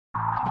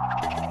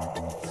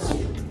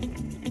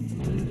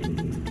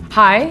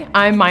Hi,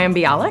 I'm Mayim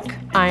Bialik.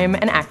 I'm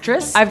an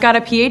actress. I've got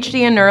a PhD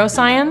in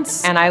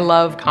neuroscience, and I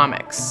love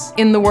comics.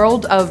 In the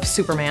world of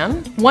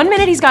Superman, one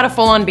minute he's got a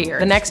full-on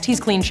beard, the next he's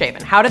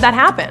clean-shaven. How did that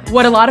happen?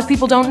 What a lot of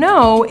people don't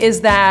know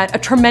is that a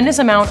tremendous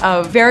amount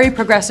of very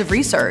progressive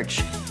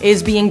research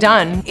is being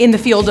done in the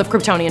field of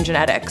Kryptonian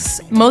genetics.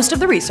 Most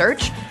of the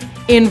research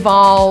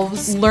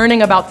involves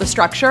learning about the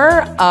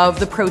structure of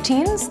the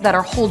proteins that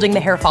are holding the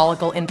hair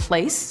follicle in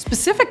place,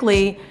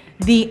 specifically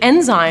the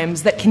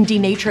enzymes that can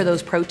denature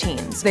those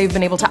proteins. They've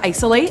been able to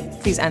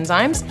isolate these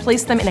enzymes,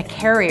 place them in a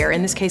carrier,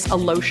 in this case a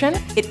lotion.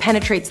 It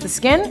penetrates the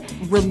skin,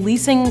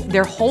 releasing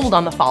their hold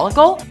on the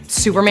follicle.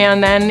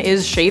 Superman then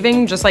is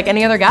shaving just like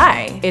any other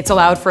guy. It's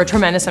allowed for a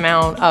tremendous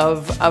amount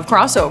of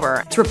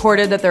crossover. It's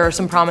reported that there are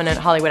some prominent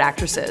Hollywood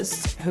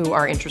actresses who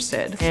are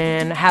interested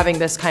in having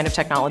this kind of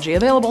technology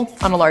available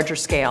on a larger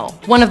scale.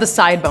 One of the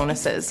side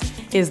bonuses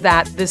is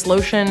that this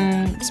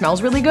lotion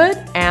smells really good,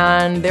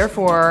 and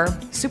therefore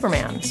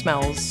Superman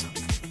smells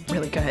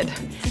really good.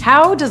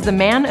 How does the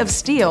man of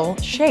steel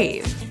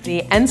shave?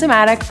 The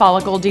enzymatic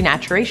follicle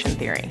denaturation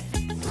theory.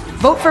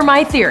 Vote for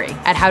my theory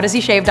at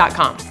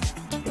howdoesshave.com.